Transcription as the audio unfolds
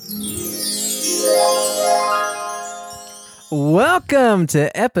Welcome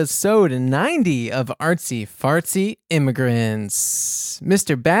to episode 90 of Artsy Fartsy Immigrants.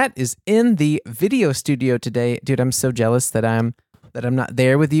 Mr. Bat is in the video studio today. Dude, I'm so jealous that I'm not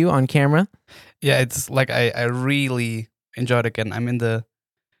there with you on camera. Yeah, it's like I really enjoyed it again. I'm in the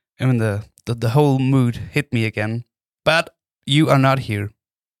whole mood hit me again. But you are not here.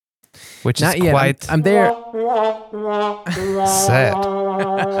 Which Not is yet. quite I'm there. sad.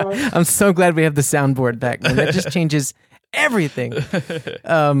 I'm so glad we have the soundboard back, man. That just changes everything.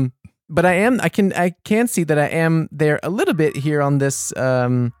 But I can see that I am there a little bit here on this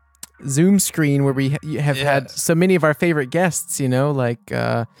Zoom screen where we have had so many of our favorite guests, like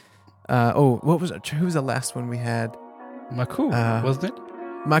who was the last one we had? Maku, wasn't it?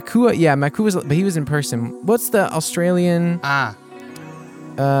 Makua, yeah, but he was in person. What's the Australian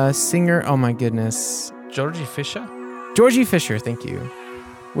singer? Oh my goodness. Georgie Fisher? Georgie Fisher, thank you.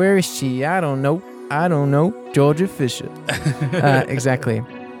 Where is she? I don't know. Georgia Fisher. Exactly.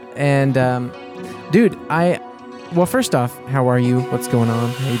 And, dude, well, first off, how are you? What's going on?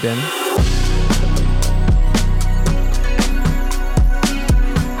 How you been?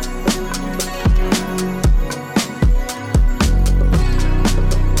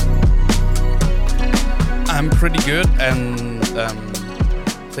 I'm pretty good, and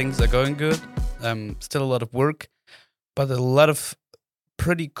things are going good. Still a lot of work, but a lot of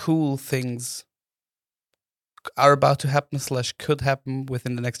pretty cool things are about to happen / could happen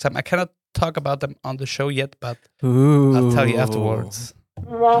within the next time. I cannot talk about them on the show yet, but I'll tell you afterwards.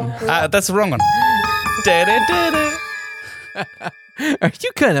 That's the wrong one. Are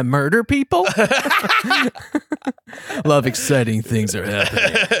you gonna murder people? Love exciting things are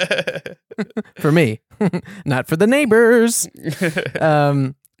happening. For me, not for the neighbors.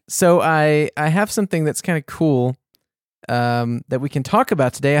 So I have something that's kind of cool that we can talk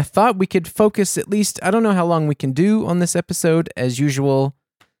about today. I thought we could focus at least, I don't know how long we can do on this episode. As usual,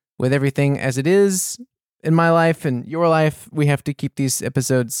 with everything as it is in my life and your life, we have to keep these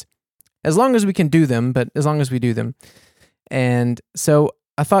episodes as long as we can do them, but as long as we do them. And so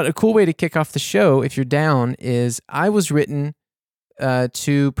I thought a cool way to kick off the show, if you're down, is I was written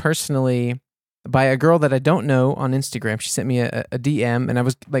to personally by a girl that I don't know on Instagram. She sent me a DM, and I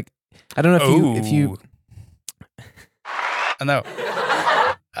was like, I don't know if you I know.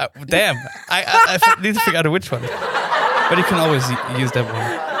 Damn. I need to figure out which one. But you can always use that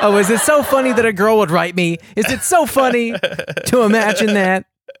one. Oh, is it so funny that a girl would write me? Is it so funny to imagine that?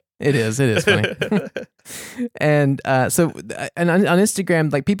 It is funny. And and on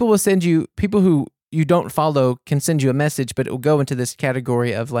Instagram, like people who you don't follow can send you a message, but it will go into this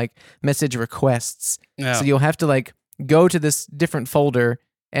category of like message requests. Yeah. So you'll have to like go to this different folder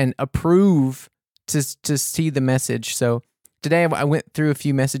and approve to see the message. So today I went through a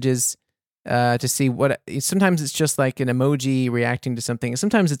few messages to see what. Sometimes it's just like an emoji reacting to something.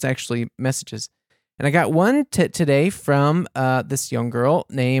 Sometimes it's actually messages. And I got one today from this young girl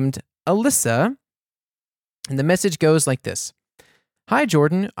named Alyssa. And the message goes like this. Hi,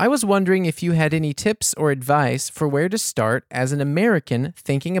 Jordan. I was wondering if you had any tips or advice for where to start as an American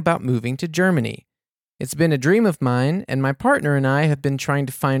thinking about moving to Germany. It's been a dream of mine, and my partner and I have been trying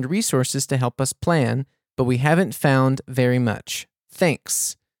to find resources to help us plan, but we haven't found very much.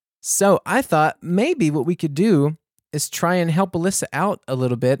 Thanks. So I thought maybe what we could do is try and help Alyssa out a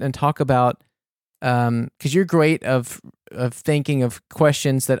little bit and talk about, because you're great of thinking of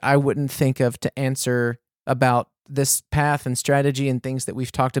questions that I wouldn't think of to answer about this path and strategy and things that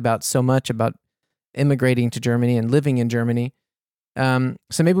we've talked about so much about immigrating to Germany and living in Germany.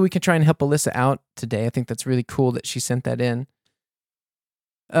 So maybe we can try and help Alyssa out today. I think that's really cool that she sent that in.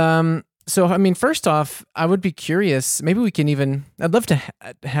 So, I mean, first off, I would be curious. Maybe we can I'd love to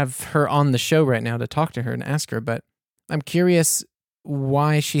have her on the show right now to talk to her and ask her, but I'm curious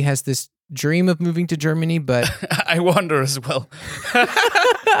why she has this dream of moving to Germany, but I wonder as well.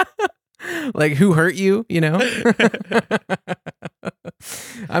 Like, who hurt you,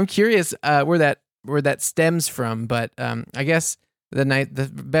 I'm curious where that stems from, but I guess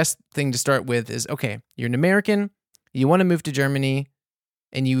the best thing to start with is, okay, you're an American, you want to move to Germany,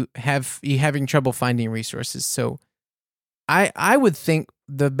 and you're having trouble finding resources. So I would think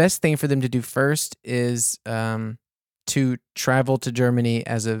the best thing for them to do first is to travel to Germany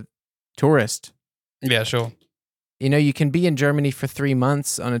as a tourist. Yeah, sure. You can be in Germany for 3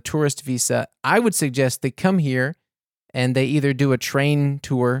 months on a tourist visa. I would suggest they come here and they either do a train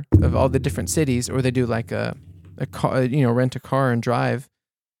tour of all the different cities, or they do like a car, rent a car and drive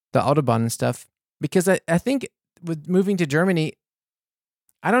the Autobahn and stuff. Because I think with moving to Germany,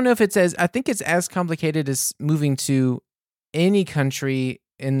 I don't know if I think it's as complicated as moving to any country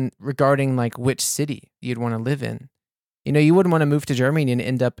in regarding like which city you'd want to live in. You wouldn't want to move to Germany and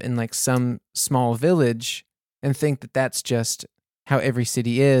end up in like some small village and think that that's just how every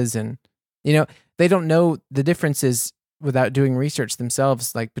city is. And, they don't know the differences without doing research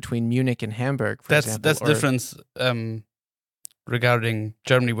themselves, like between Munich and Hamburg, for example. That's difference regarding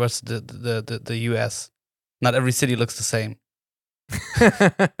Germany versus the US. Not every city looks the same.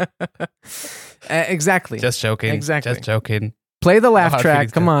 Exactly. Just joking. Exactly. Just joking. Play the laugh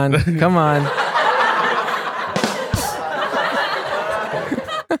track. Come on. Come on.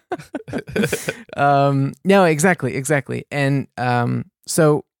 No, exactly. And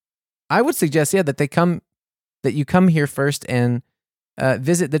so I would suggest, that you come here first and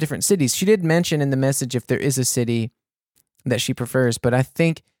visit the different cities. She did mention in the message if there is a city that she prefers, but I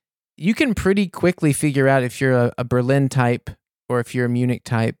think you can pretty quickly figure out if you're a Berlin type, or if you're a Munich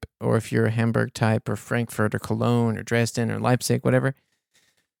type, or if you're a Hamburg type, or Frankfurt, or Cologne, or Dresden, or Leipzig, whatever.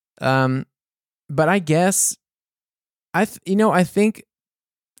 But I guess I think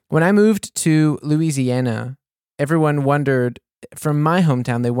when I moved to Louisiana, everyone wondered, from my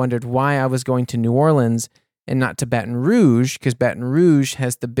hometown, they wondered why I was going to New Orleans and not to Baton Rouge, because Baton Rouge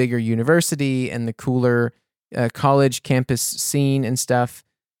has the bigger university and the cooler college campus scene and stuff.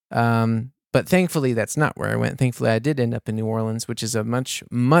 But thankfully, that's not where I went. Thankfully, I did end up in New Orleans, which is a much,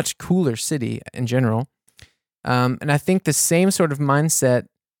 much cooler city in general. And I think the same sort of mindset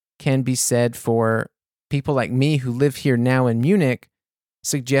can be said for people like me who live here now in Munich,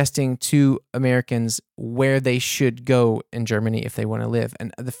 suggesting to Americans where they should go in Germany if they want to live.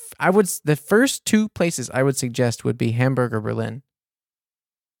 And the first two places I would suggest would be Hamburg or Berlin,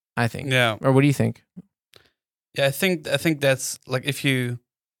 I think. Yeah. Or what do you think? Yeah, I think that's like, if you,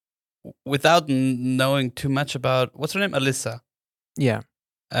 without knowing too much about, what's her name? Alyssa. Yeah.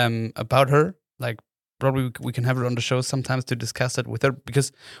 About her, like, probably we can have her on the show sometimes to discuss it with her,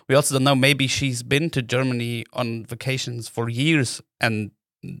 because we also don't know, maybe she's been to Germany on vacations for years and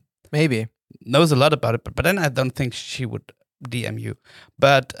maybe knows a lot about it, but then I don't think she would DM you.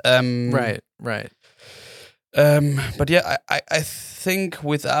 But right. But yeah, I think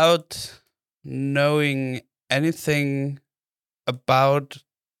without knowing anything about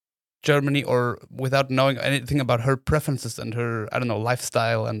Germany, or without knowing anything about her preferences and her, I don't know,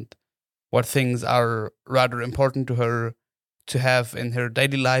 lifestyle and what things are rather important to her to have in her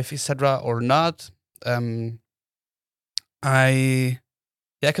daily life, etc., or not. I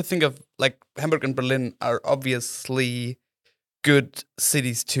could think of, like, Hamburg and Berlin are obviously good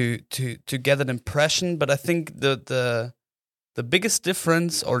cities to get an impression, but I think the biggest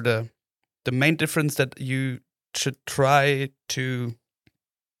difference, or the main difference that you should try to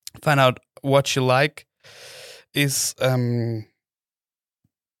find out what you like, is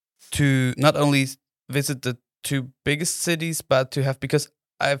to not only visit the two biggest cities, but to have, because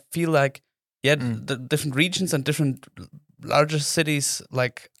I feel like, the different regions and different larger cities,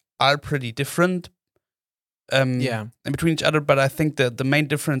 like, are pretty different in between each other. But I think that the main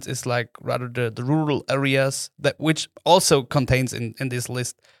difference is, like, rather the rural areas, that which also contains in this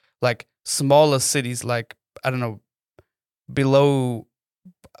list, like, smaller cities, like, I don't know, below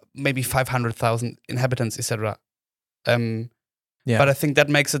maybe 500,000 inhabitants, etc. But I think that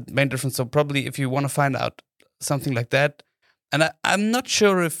makes a main difference. So probably if you want to find out something like that, and I'm not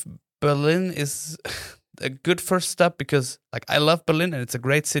sure if Berlin is a good first step, because, like, I love Berlin and it's a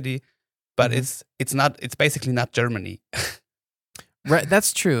great city, but it's basically not Germany. Right,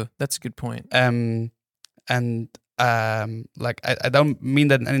 that's true. That's a good point. Like, I don't mean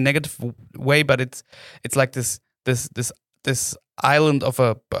that in any negative way, but it's like this island of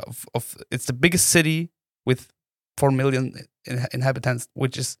it's the biggest city with 4 million inhabitants,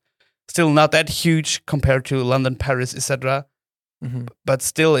 which is still not that huge compared to London, Paris, etc. But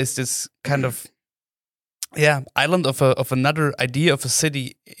still is this kind of island of another idea of a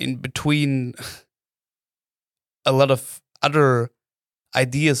city in between a lot of other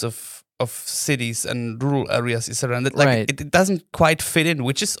ideas of cities and rural areas, etc. And it doesn't quite fit in,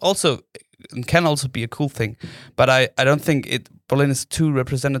 which is also, can also be a cool thing. But I don't think Berlin is too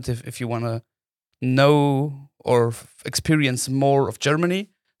representative if you want to know or experience more of Germany.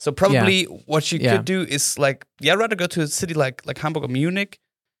 So probably what you could do is, like, rather go to a city like Hamburg or Munich,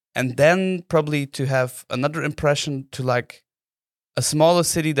 and then probably to have another impression to, like, a smaller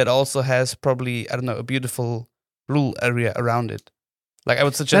city that also has probably, I don't know, a beautiful rural area around it. Like, I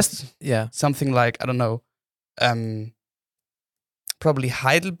would suggest something like, I don't know, probably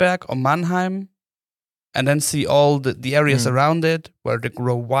Heidelberg or Mannheim, and then see all the areas around it where they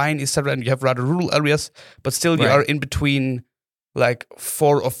grow wine, etc. And you have rather rural areas, but still you are in between, like,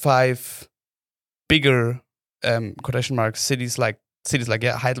 4 or 5 bigger quotation marks cities like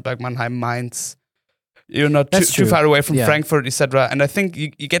Heidelberg, Mannheim, Mainz. you're not That's too true. far away from Yeah. Frankfurt, etc. And I think you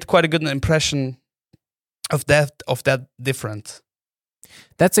get quite a good impression of that difference.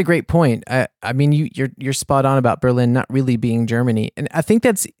 That's a great point. I mean, you're spot on about Berlin not really being Germany, and I think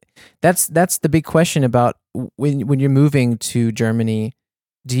that's the big question about when you're moving to Germany.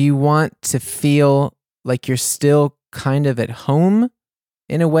 Do you want to feel like you're still kind of at home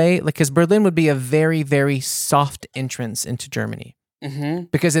in a way? Like, because Berlin would be a very, very soft entrance into Germany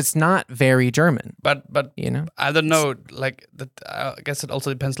because it's not very German. But You know, I don't know. Like that, I guess it also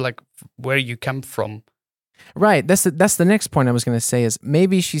depends like where you come from. right? That's the next point I was going to say is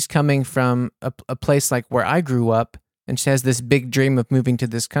maybe she's coming from a place like where I grew up, and she has this big dream of moving to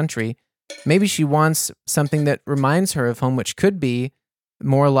this country. Maybe she wants something that reminds her of home, which could be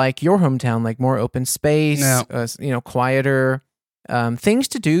more like your hometown, like more open space, Yeah. Quieter, things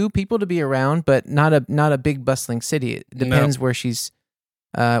to do, people to be around, but not a big bustling city. It depends where she's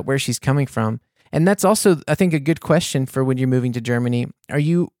coming from. And that's also, I think, a good question for when you're moving to Germany. Are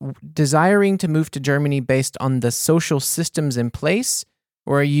you desiring to move to Germany based on the social systems in place,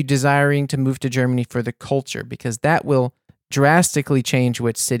 or are you desiring to move to Germany for the culture? Because that will drastically change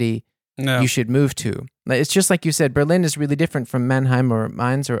which city you should move to. It's just like you said, Berlin is really different from Mannheim or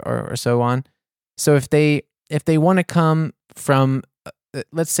Mainz or so on. So if they want to come from,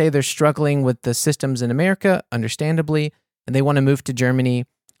 let's say they're struggling with the systems in America, understandably, and they want to move to Germany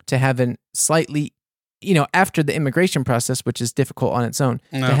to have a slightly, after the immigration process, which is difficult on its own,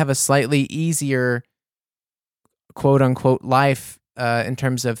 to have a slightly easier, quote unquote, life in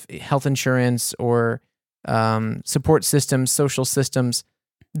terms of health insurance or support systems, social systems,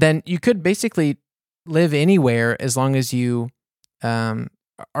 then you could basically live anywhere as long as you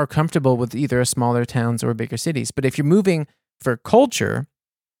are comfortable with either smaller towns or bigger cities. But if you're moving for culture,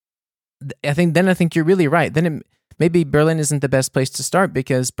 I think you're really right. Then maybe Berlin isn't the best place to start,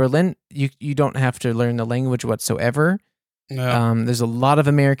 because Berlin, you don't have to learn the language whatsoever. There's a lot of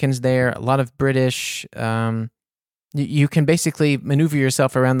Americans there, a lot of British. You can basically maneuver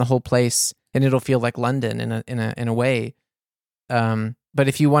yourself around the whole place, and it'll feel like London in a way. But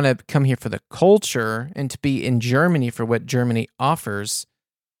if you want to come here for the culture and to be in Germany for what Germany offers,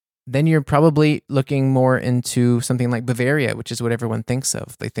 then you're probably looking more into something like Bavaria, which is what everyone thinks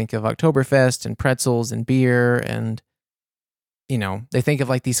of. They think of Oktoberfest and pretzels and beer, and they think of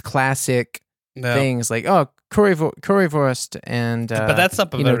like these classic things like Currywurst and but that's not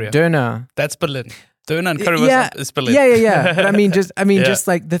Bavaria. Döner. That's Berlin. Döner and Currywurst is Berlin. Yeah. But I mean, just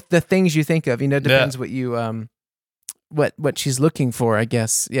like the things you think of. Depends what you what she's looking for, I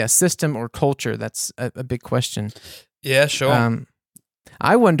guess. Yeah, system or culture. That's a big question. Yeah, sure.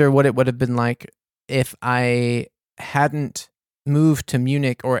 I wonder what it would have been like if I hadn't moved to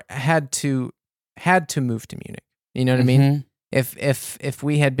Munich, or had to move to Munich. You know what I mean? If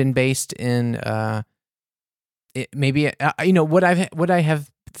we had been based in maybe would I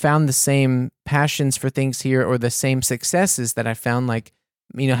have found the same passions for things here, or the same successes that I found, like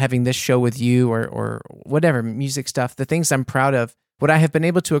having this show with you, or whatever music stuff, the things I'm proud of, would I have been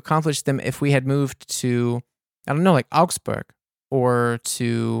able to accomplish them if we had moved to, I don't know, like Augsburg, or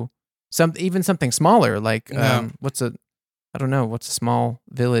to even something smaller, like what's a small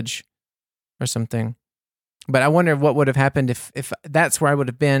village or something. But I wonder what would have happened if that's where I would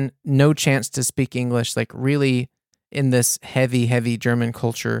have been, no chance to speak English, like really in this heavy German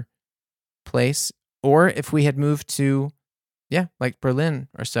culture place, or if we had moved to, like Berlin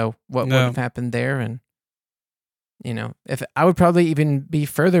or so, what would have happened there? And if I would probably even be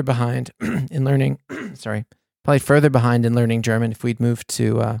further behind in learning, probably further behind in learning German if we'd moved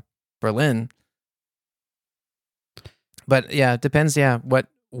to Berlin. But yeah, it depends. Yeah,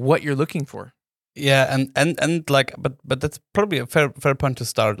 what you're looking for. Yeah, and like, but that's probably a fair point to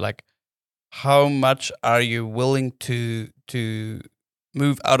start. Like, how much are you willing to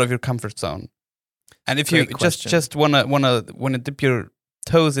move out of your comfort zone? And if you just wanna dip your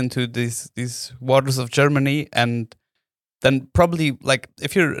toes into these waters of Germany, and then probably, like,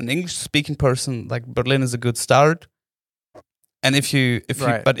 if you're an English speaking person, like, Berlin is a good start. And if you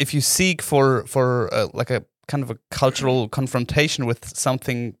seek for like a kind of a cultural confrontation with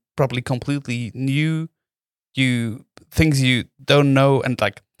something probably completely new, things you don't know, and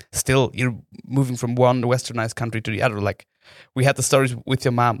like still you're moving from one westernized country to the other. Like, we had the stories with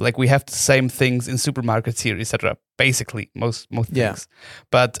your mom, like we have the same things in supermarkets here, etc. Basically, most things.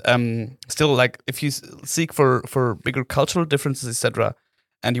 But still, like, if you seek for bigger cultural differences, etc.,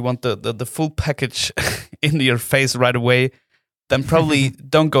 and you want the full package in your face right away, then probably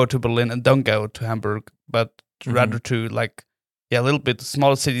don't go to Berlin and don't go to Hamburg, but rather to a little bit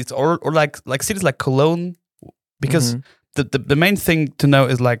smaller cities, or like cities like Cologne, because the main thing to know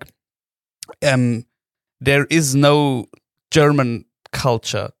is, like, there is no German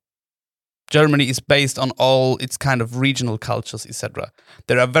culture. Germany is based on all its kind of regional cultures, etc.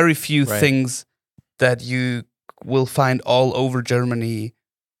 There are very few things that you will find all over Germany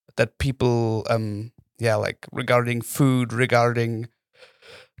that people, like regarding food, regarding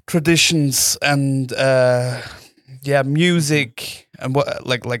traditions, and music, and what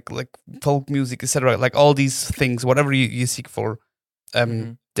like folk music, etc. Like all these things, whatever you seek for,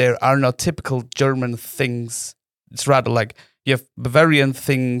 there are no typical German things. It's rather like you have Bavarian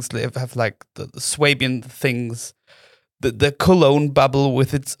things, you have like the Swabian things, the Cologne bubble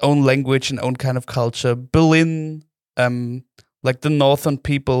with its own language and own kind of culture. Berlin, like the northern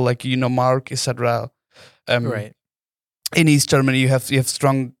people, like Mark, etc. Right. In East Germany, you have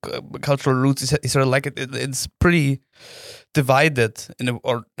strong cultural roots. Etc. Like it's pretty divided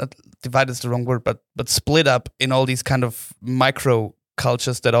or not divided is the wrong word, but split up in all these kind of micro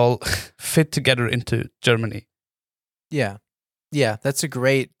cultures that all fit together into Germany. Yeah. That's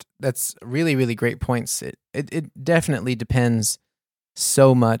really, really great points. It definitely depends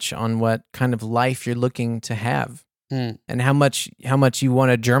so much on what kind of life you're looking to have, and how much you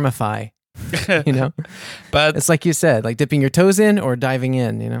want to Germify. But it's like you said, like dipping your toes in or diving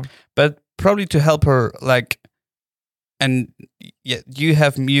in. But probably to help her, like, and you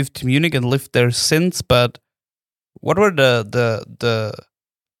have moved to Munich and lived there since. But what were the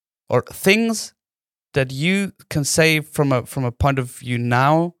or things that you can say from a point of view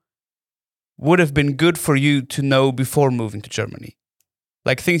now would have been good for you to know before moving to Germany?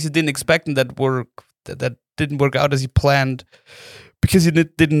 Like things you didn't expect and that didn't work out as you planned because you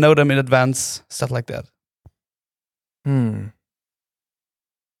didn't know them in advance, stuff like that.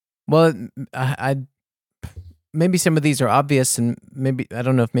 Well, I maybe some of these are obvious, and maybe I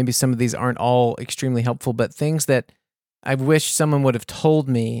don't know if maybe some of these aren't all extremely helpful, but things that I wish someone would have told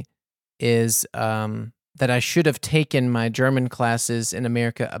me is that I should have taken my German classes in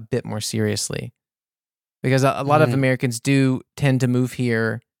America a bit more seriously, because a lot of Americans do tend to move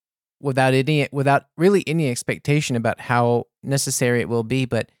here without really any expectation about how necessary it will be.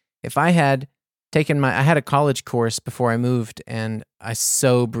 But if I had taken I had a college course before I moved, and I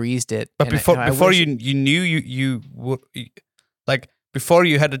so breezed it. But before you knew you were like. Before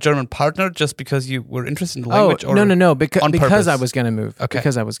you had a German partner, just because you were interested in the language? Or no, because I was going to move. Okay.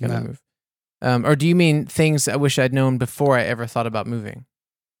 Because I was going to move. Or do you mean things I wish I'd known before I ever thought about moving?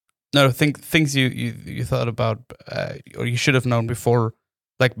 No, things you thought about, or you should have known before,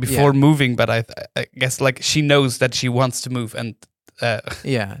 like before moving. But I guess like she knows that she wants to move, and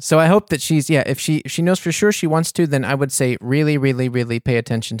yeah. So I hope that if she knows for sure she wants to, then I would say really, really, really pay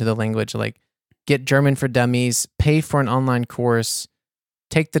attention to the language. Like get German for Dummies, pay for an online course.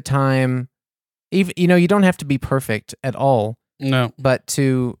 Take the time, even you don't have to be perfect at all. No, but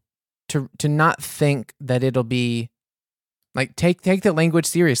to not think that it'll be like take the language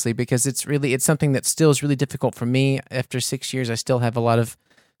seriously, because it's something that still is really difficult for me. After 6 years, I still have a lot of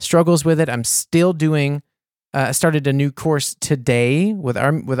struggles with it. I'm still doing. I started a new course today with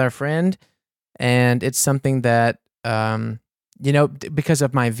our friend, and it's something that because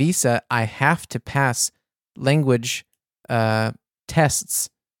of my visa, I have to pass language tests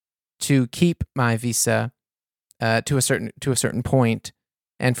to keep my visa to a certain point.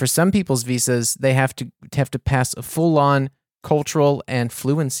 And for some people's visas, they have to pass a full-on cultural and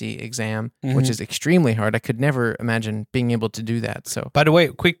fluency exam, which is extremely hard. I could never imagine being able to do that. So, by the way,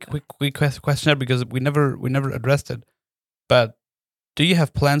 quick question, because we never addressed it. But do you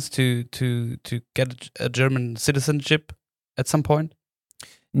have plans to get a German citizenship at some point?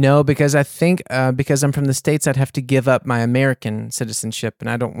 No, because I think because I'm from the States, I'd have to give up my American citizenship, and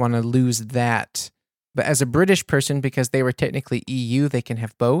I don't want to lose that. But as a British person, because they were technically EU, they can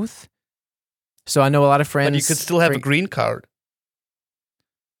have both. So I know a lot of friends. But you could still have a green card.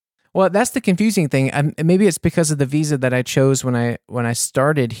 Well, that's the confusing thing. Maybe it's because of the visa that I chose when I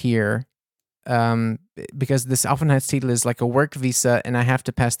started here, because this Aufenthaltstitel is like a work visa, and I have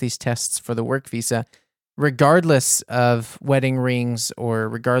to pass these tests for the work visa, regardless of wedding rings or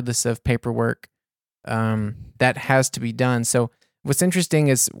regardless of paperwork. That has to be done. So what's interesting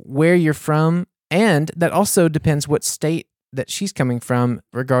is where you're from, and that also depends what state that she's coming from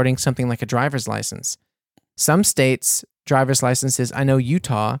regarding something like a driver's license. Some states' driver's licenses, I know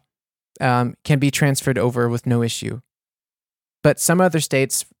Utah, can be transferred over with no issue. But some other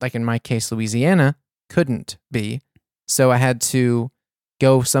states, like in my case, Louisiana, couldn't be. So I had to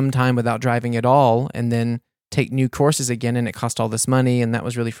go some time without driving at all and then take new courses again, and it cost all this money, and that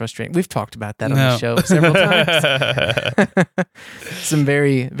was really frustrating. We've talked about that on the show several times. Some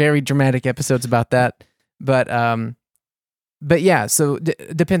very, very dramatic episodes about that. But yeah, so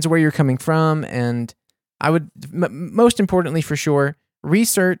depends where you're coming from, and I would most importantly for sure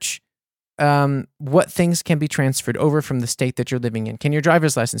research what things can be transferred over from the state that you're living in. Can your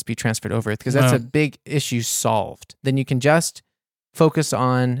driver's license be transferred over? Because that's No. a big issue solved. Then you can just focus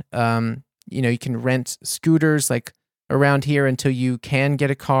on, you can rent scooters like around here until you can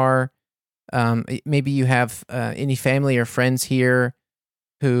get a car. Maybe you have any family or friends here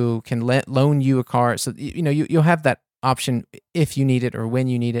who can loan you a car. So, you'll have that option if you need it or when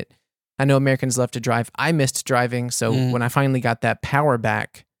you need it. I know Americans love to drive. I missed driving. So when I finally got that power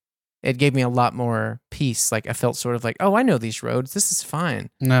back, it gave me a lot more peace. Like I felt sort of like, oh, I know these roads. This is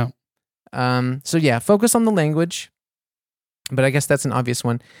fine. No. So yeah, focus on the language. But I guess that's an obvious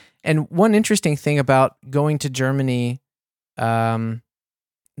one. And one interesting thing about going to Germany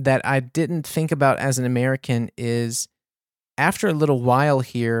that I didn't think about as an American is after a little while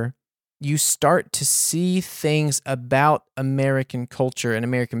here, you start to see things about American culture and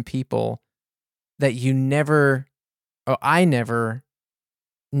American people that I never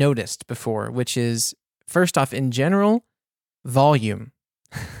noticed before, which is, first off, in general, volume.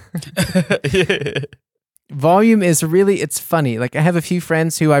 Volume is really, it's funny. Like I have a few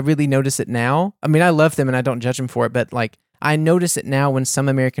friends who I really notice it now. I mean, I love them and I don't judge them for it, but like I notice it now when some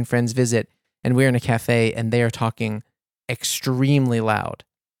American friends visit and we're in a cafe and they are talking extremely loud.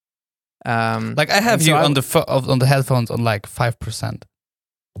 Like I have you on the headphones on like 5%.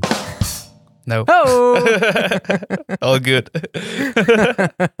 No. Oh, all good. God,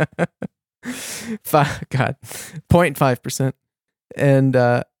 0.5%.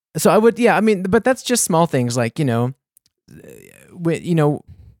 And so I would, but that's just small things like,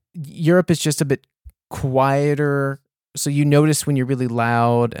 Europe is just a bit quieter. So you notice when you're really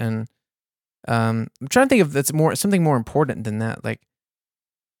loud, and I'm trying to think of something more important than that. Like,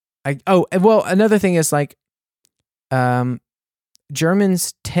 another thing is like,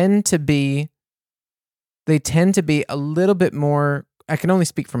 Germans tend to be a little bit more, I can only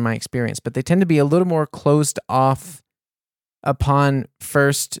speak from my experience, but they tend to be a little more closed off upon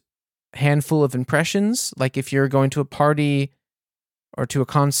first handful of impressions. Like if you're going to a party or to a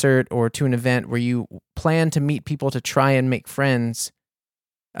concert or to an event where you plan to meet people to try and make friends,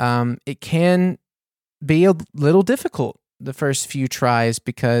 it can be a little difficult the first few tries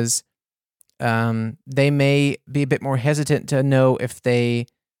because they may be a bit more hesitant to know if they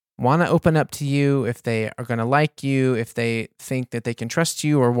want to open up to you, if they are going to like you, if they think that they can trust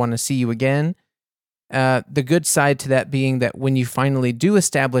you or want to see you again. The good side to that being that when you finally do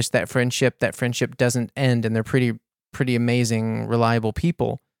establish that friendship doesn't end, and they're pretty amazing, reliable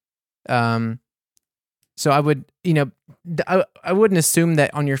people. So I would, I wouldn't assume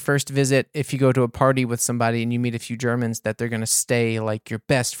that on your first visit, if you go to a party with somebody and you meet a few Germans, that they're going to stay like your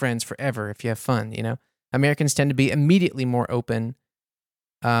best friends forever if you have fun, Americans tend to be immediately more open,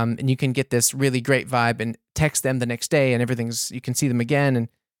 and you can get this really great vibe and text them the next day and you can see them again. And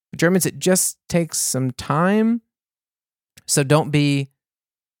Germans, it just takes some time. So don't blame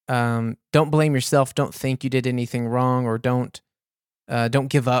yourself. Don't think you did anything wrong, or don't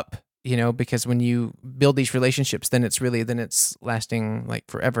give up, because when you build these relationships, then it's lasting like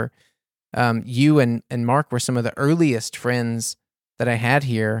forever. You and Mark were some of the earliest friends that I had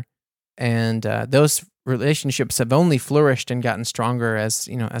here, and those relationships have only flourished and gotten stronger as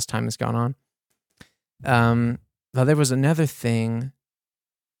time has gone on. Well, there was another thing.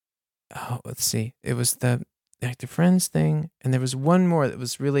 Oh, let's see. It was the friends thing, and there was one more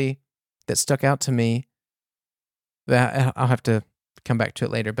that stuck out to me. That I'll have to come back to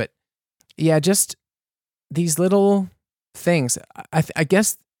it later. But yeah, just these little things. I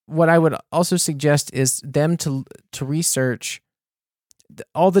guess what I would also suggest is them to research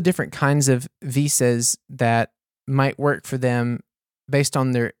all the different kinds of visas that might work for them based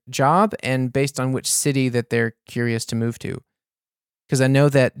on their job and based on which city that they're curious to move to. Because I know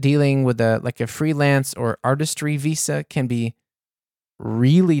that dealing with a freelance or artistry visa can be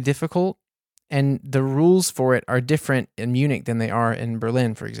really difficult, and the rules for it are different in Munich than they are in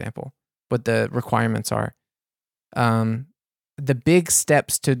Berlin, for example, what the requirements are. The big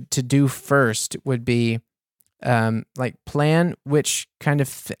steps to do first would be plan which kind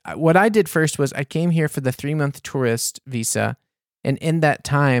of what I did first was I came here for the 3-month tourist visa, and in that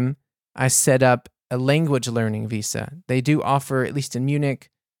time I set up a language learning visa. They do offer, at least in Munich,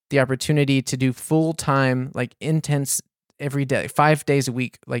 the opportunity to do full-time, like intense every day, 5 days a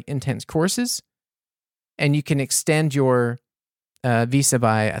week, like intense courses, and you can extend your visa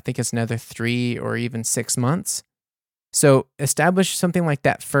by, I think it's another 3 or even 6 months. So establish something like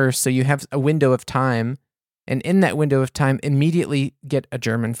that first, so you have a window of time. And in that window of time, immediately get a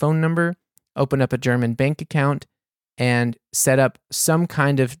German phone number, open up a German bank account, and set up some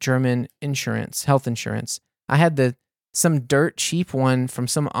kind of German insurance, health insurance. I had some dirt cheap one from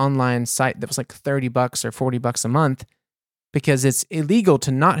some online site that was like $30 or $40 a month, because it's illegal to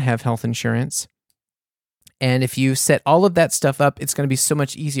not have health insurance. And if you set all of that stuff up, it's going to be so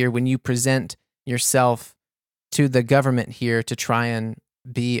much easier when you present yourself to the government here to try and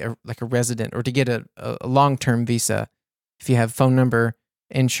be like a resident or to get a long-term visa. If you have phone number,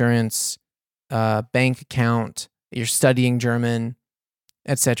 insurance, bank account, you're studying German,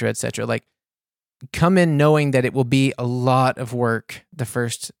 etc., etc. Like, come in knowing that it will be a lot of work the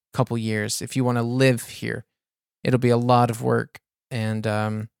first couple years. If you want to live here, it'll be a lot of work. And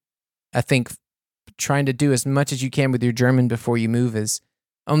I think trying to do as much as you can with your German before you move is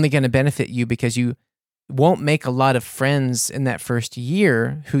only going to benefit you, because you won't make a lot of friends in that first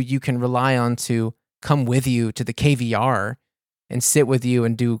year who you can rely on to come with you to the KVR and sit with you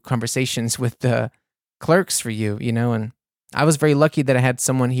and do conversations with the clerks for you, you know. And I was very lucky that I had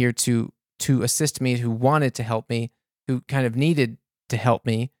someone here to assist me, who wanted to help me, who kind of needed to help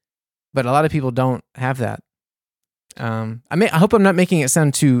me. But a lot of people don't have that. I hope I'm not making it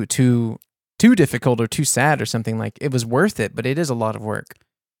sound too difficult or too sad or something. Like, it was worth it, but it is a lot of work.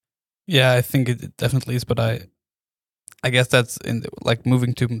 Yeah, I think it definitely is. But I guess that's like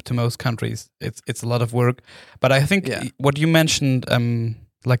moving to most countries. It's a lot of work. But I think what you mentioned,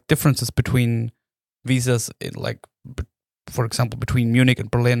 like differences between visas, for example, between Munich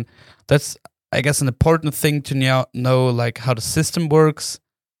and Berlin, that's, I guess, an important thing to know, like how the system works.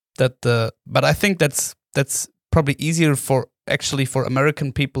 But I think that's probably easier for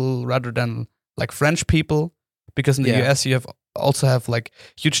American people rather than like French people, because in the US you also have like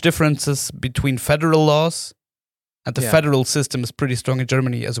huge differences between federal laws, and the federal system is pretty strong in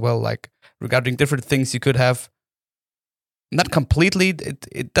Germany as well, like regarding different things you could have. Not completely,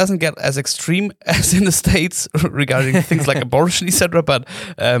 it doesn't get as extreme as in the States regarding things like abortion, etc. But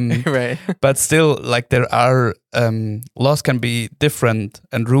right. But still, like, there are laws can be different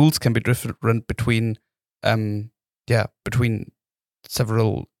and rules can be different between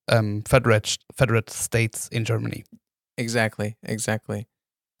several federate states in Germany. Exactly.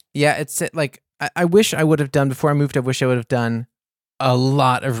 Yeah, it's like I wish I would have done before I moved. I wish I would have done a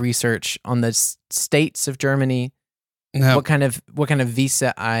lot of research on the states of Germany. No. What kind of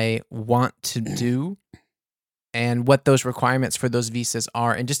visa I want to do, and what those requirements for those visas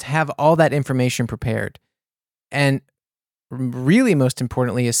are, and just have all that information prepared. And really, most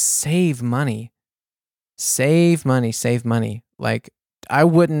importantly, is save money. Save money. Like, I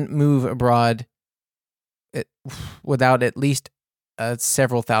wouldn't move abroad without at least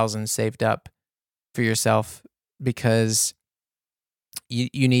several thousand saved up for yourself, because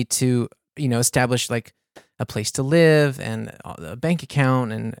you need to, establish like a place to live and a bank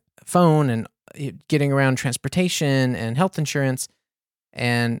account and phone and getting around transportation and health insurance.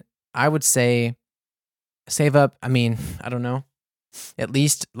 And I would say save up. I mean, I don't know, at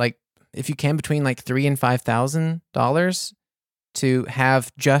least like if you can between like $3,000 and $5,000 to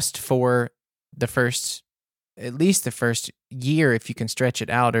have just for at least the first year, if you can stretch it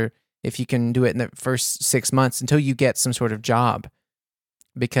out, or if you can do it in the first 6 months until you get some sort of job.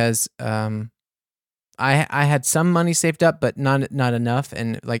 Because I had some money saved up, but not enough,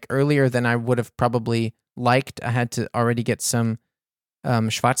 and like earlier than I would have probably liked. I had to already get some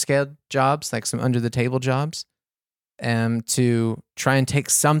Schwarzgeld jobs, like some under the table jobs, to try and take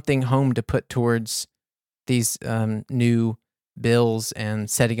something home to put towards these new bills and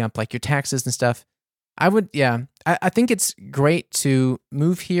setting up like your taxes and stuff. I think it's great to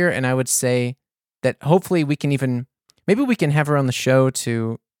move here, and I would say that hopefully maybe we can have her on the show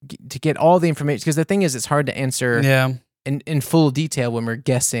to get all the information, because the thing is, it's hard to answer in full detail when we're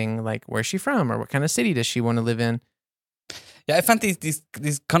guessing like where's she from or what kind of city does she want to live in. Yeah, I find these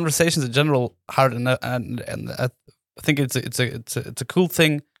conversations in general hard, and I think it's a cool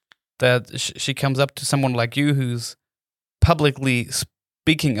thing that she comes up to someone like you who's publicly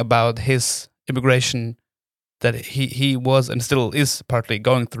speaking about his immigration that he was and still is partly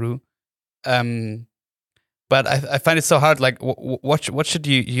going through. But I find it so hard. Like, what should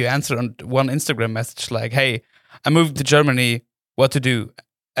you answer on one Instagram message? Like, hey, I'm moving to Germany. What to do?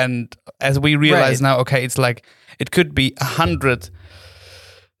 And as we realize now, okay, it's like it could be 100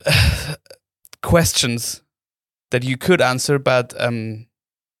 questions that you could answer, but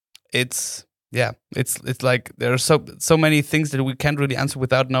it's like there are so many things that we can't really answer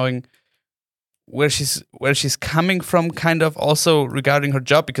without knowing where she's coming from. Kind of also regarding her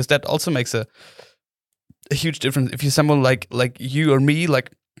job, because that also makes a huge difference. If you're someone like you or me,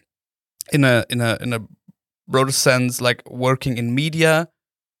 like in a broader sense, like working in media,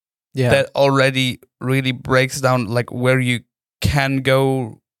 that already really breaks down like where you can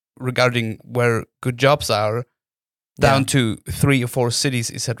go regarding where good jobs are, down to 3 or 4 cities,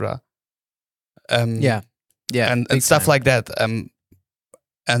 etc. And stuff like that.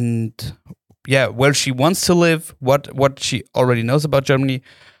 And where she wants to live, what she already knows about Germany.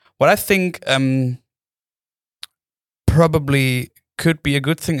 What I think probably could be a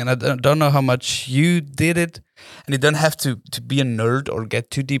good thing, and I don't know how much you did it, and you don't have to be a nerd or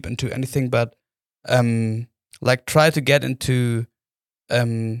get too deep into anything, but like try to get into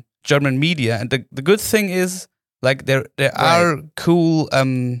German media. And the good thing is like there are cool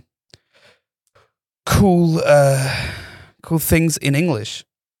things in English.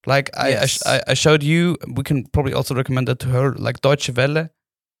 Like I showed you, we can probably also recommend that to her, like Deutsche Welle.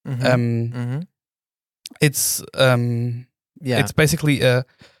 It's it's basically a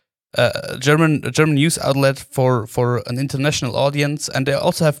German news outlet for an international audience, and they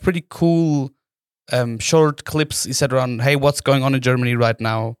also have pretty cool short clips, etc. on hey, what's going on in Germany right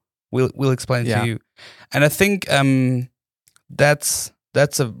now. We'll explain it to you. And I think that's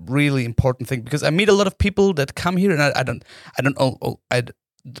a really important thing, because I meet a lot of people that come here, and I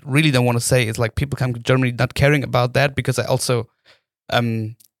really don't want to say it's like people come to Germany not caring about that, because I also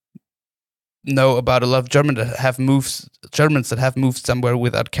know about a lot of Germans that have moved somewhere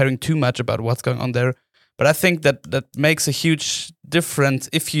without caring too much about what's going on there. But I think that makes a huge difference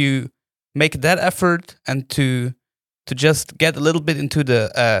if you make that effort and to just get a little bit into the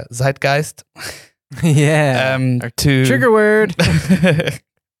zeitgeist. To trigger word.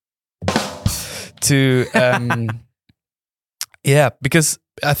 Because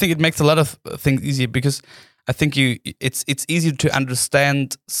I think it makes a lot of things easier, because I think it's easier to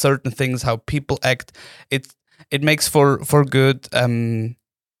understand certain things, how people act. It makes for good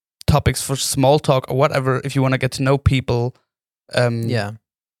topics for small talk or whatever, if you want to get to know people.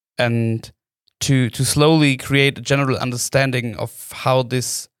 And to slowly create a general understanding of how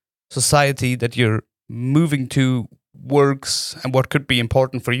this society that you're moving to works and what could be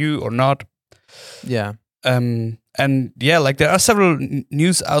important for you or not. Like there are several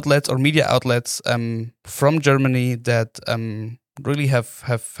news outlets or media outlets from Germany that really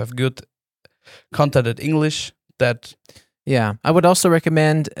have good content in English. I would also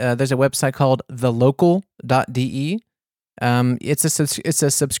recommend there's a website called thelocal.de. It's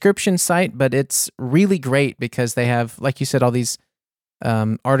a subscription site, but it's really great because they have, like you said, all these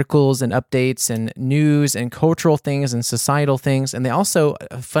articles and updates and news and cultural things and societal things. And they also,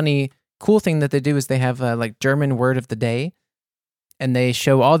 a funny, cool thing that they do is they have like German word of the day, and they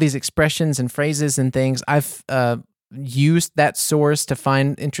show all these expressions and phrases and things. I've used that source to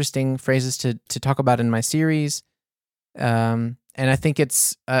find interesting phrases to talk about in my series. And I think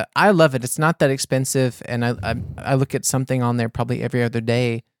it's, I love it. It's not that expensive, and I look at something on there probably every other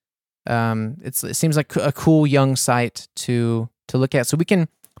day. It seems like a cool young site to look at. So we can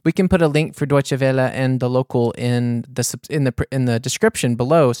put a link for Deutsche Welle and The Local in the description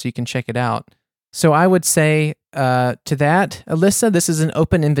below, so you can check it out. So I would say to that, Alyssa, this is an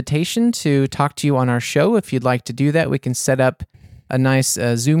open invitation to talk to you on our show. If you'd like to do that, we can set up a nice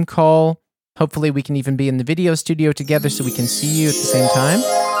Zoom call. Hopefully we can even be in the video studio together so we can see you at the same time.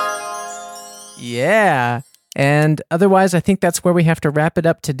 Yeah. And otherwise, I think that's where we have to wrap it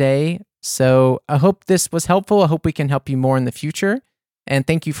up today. So I hope this was helpful. I hope we can help you more in the future. And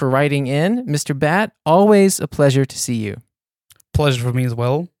thank you for writing in. Mr. Bat, always a pleasure to see you. Pleasure for me as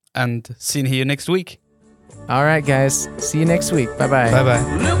well. And see you next week. All right, guys. See you next week. Bye-bye. Bye-bye.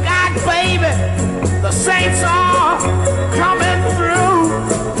 Look out, baby. The saints are coming through.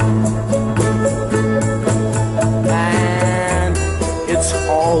 And it's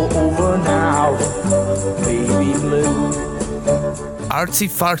all over now, baby blue. Artsy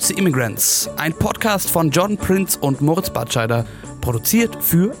Fartsy Immigrants, ein Podcast von Jordan Prince und Moritz Batscheider, produziert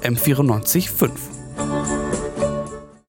für M94.5.